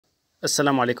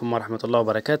السلام عليكم ورحمة الله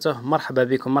وبركاته. مرحبا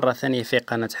بكم مرة ثانية في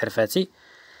قناة حرفاتي.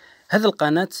 هذه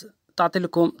القناة تعطي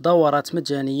لكم دورات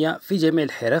مجانية في جميع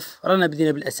الحرف. رانا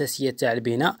بدينا بالأساسيات تاع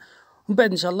البناء، ومن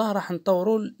بعد إن شاء الله راح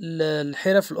نطوروا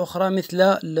الحرف الأخرى مثل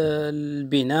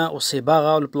البناء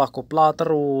والصباغة والبلاكو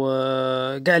بلاطر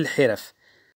وقاع الحرف.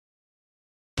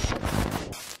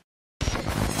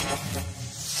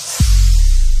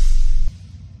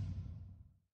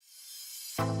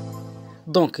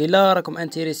 دونك إلا راكم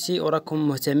انتريسي وراكم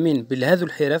مهتمين بهذو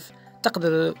الحرف،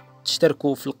 تقدروا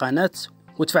تشتركوا في القناة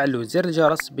وتفعلوا زر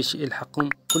الجرس باش يلحقكم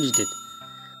كل جديد.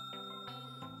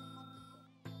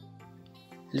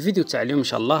 الفيديو تاع اليوم ان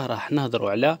شاء الله راح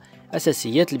نهضروا على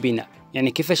اساسيات البناء،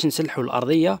 يعني كيفاش نسلحوا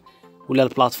الارضيه ولا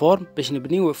البلاتفورم باش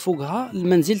نبنيو فوقها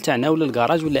المنزل تاعنا ولا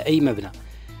الكراج ولا اي مبنى.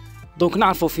 دونك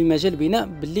نعرفوا في مجال البناء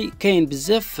باللي كاين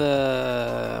بزاف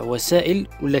وسائل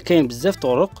ولا كاين بزاف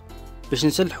طرق باش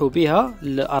نسلحوا بها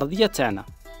الارضيه تاعنا.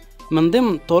 من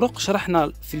ضمن الطرق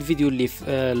شرحنا في الفيديو اللي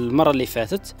المره اللي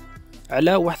فاتت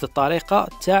على واحد الطريقه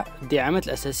تاع الدعامات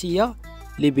الاساسيه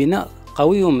لبناء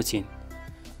قوي ومتين.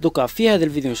 دوكا في هذا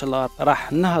الفيديو ان شاء الله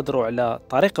راح نهضروا على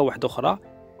طريقه واحده اخرى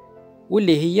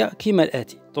واللي هي كما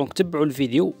الاتي. دونك تبعوا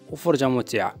الفيديو وفرجه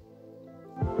ممتعه.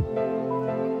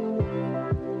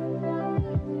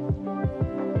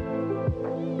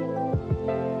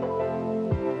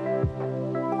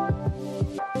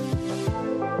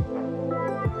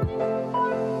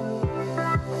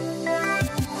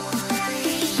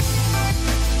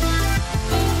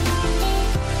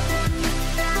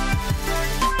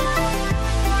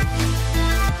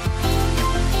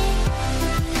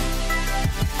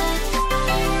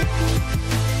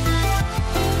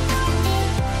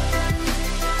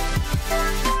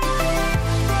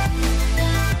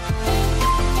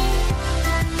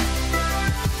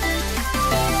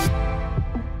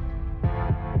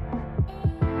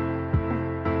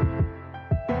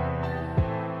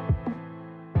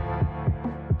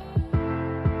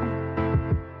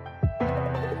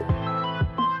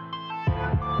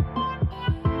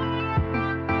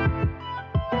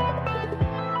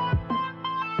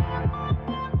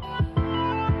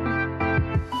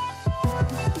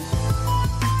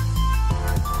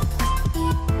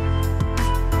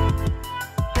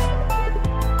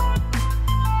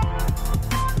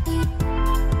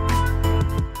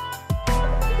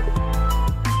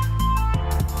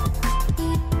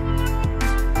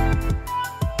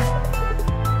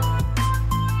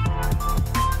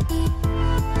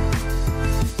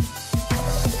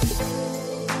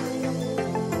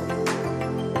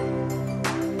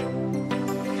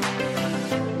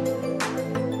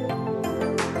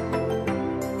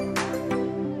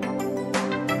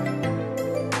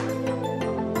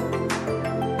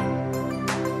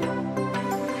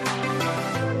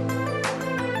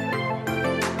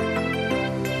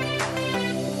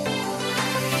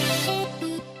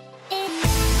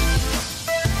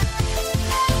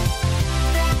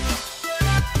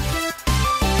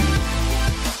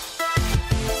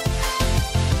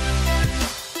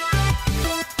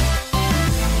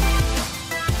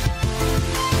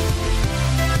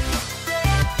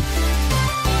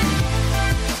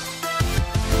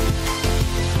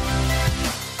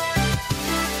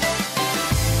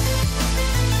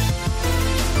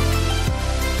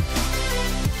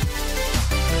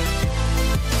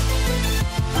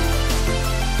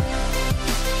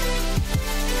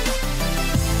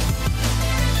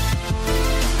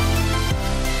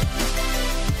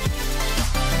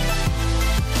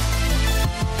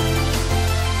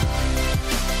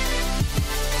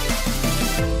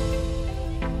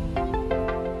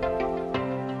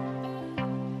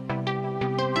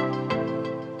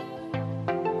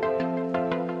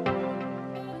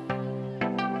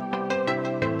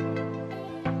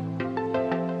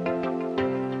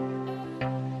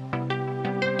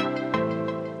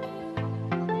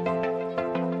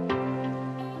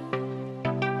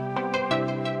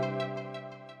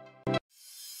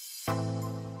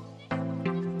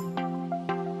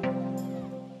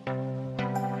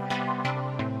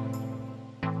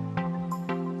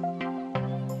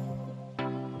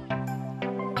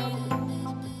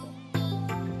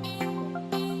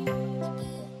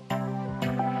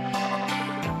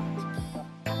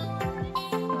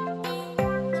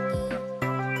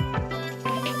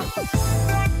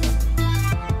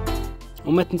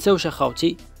 وما تنسوش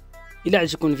اخوتي الى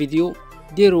عجبكم الفيديو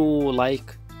ديروا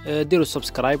لايك، ديروا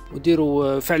سبسكرايب،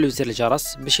 وديروا فعلوا زر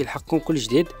الجرس باش يلحقكم كل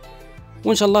جديد.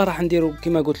 وان شاء الله راح نديروا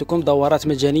كما قلت لكم دورات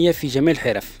مجانيه في جميع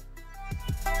الحرف.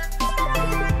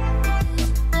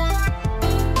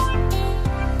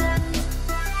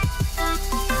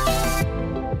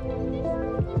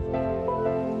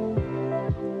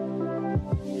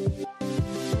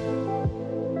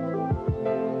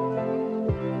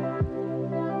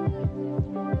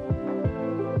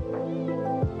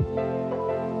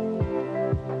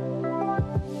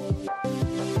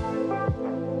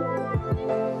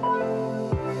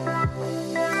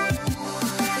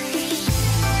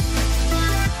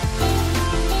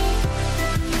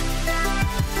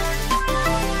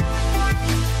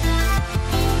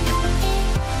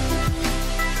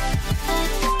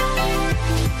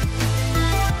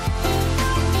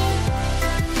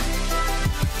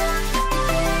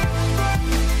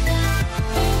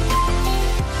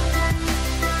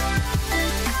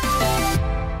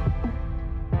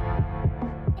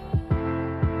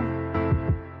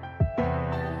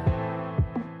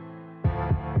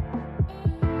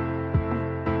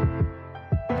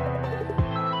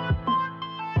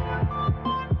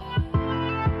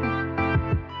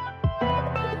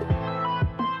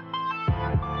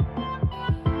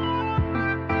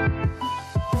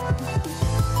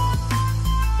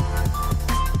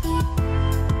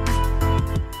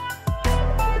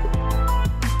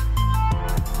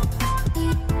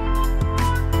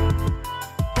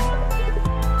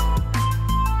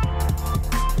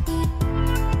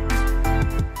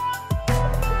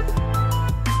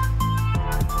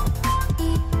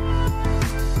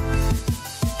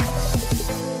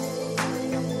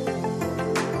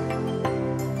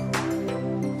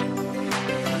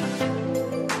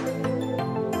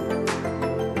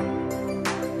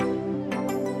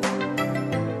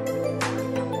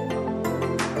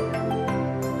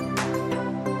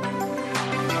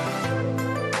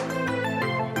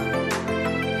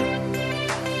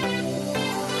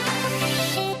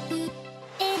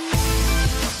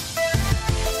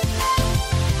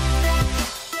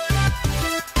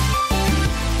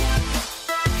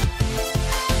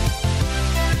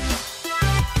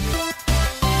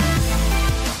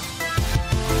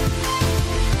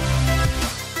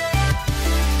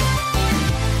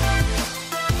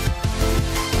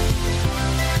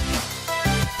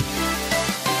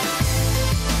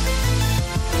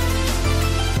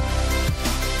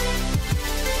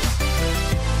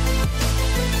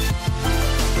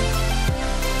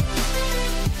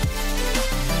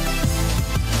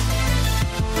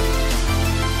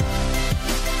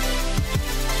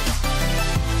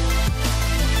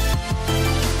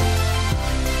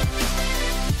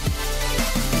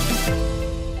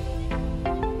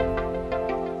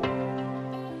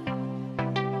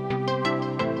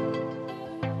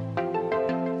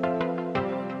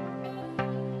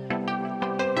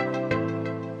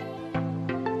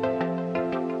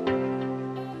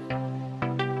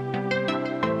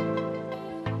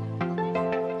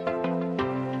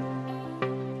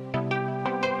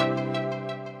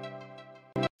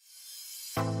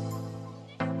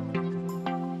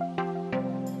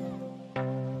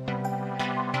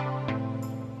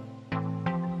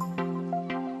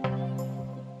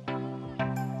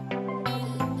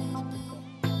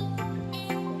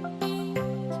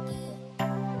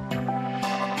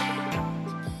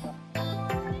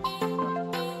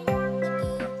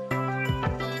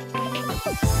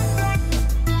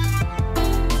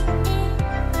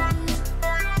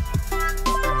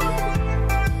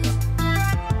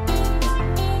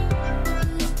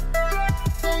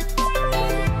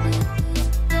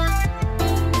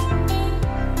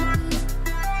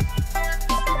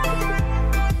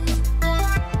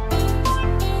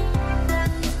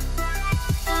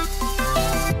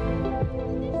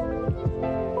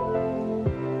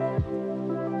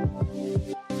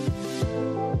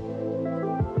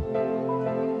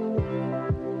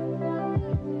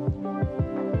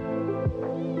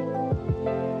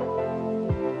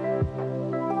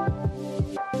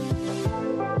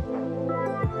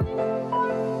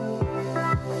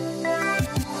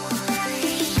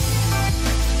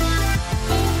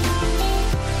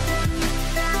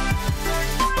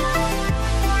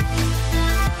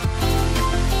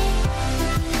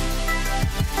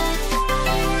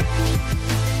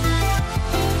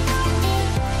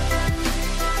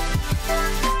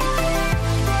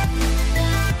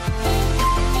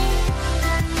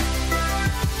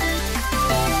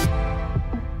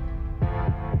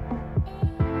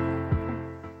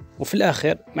 وفي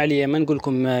الاخر ما عليا ما نقول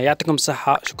لكم يعطيكم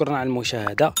الصحه، شكرا على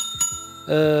المشاهده.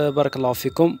 بارك الله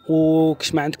فيكم،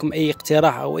 وكش ما عندكم اي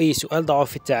اقتراح او اي سؤال ضعوا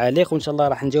في التعاليق وان شاء الله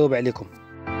راح نجاوب عليكم.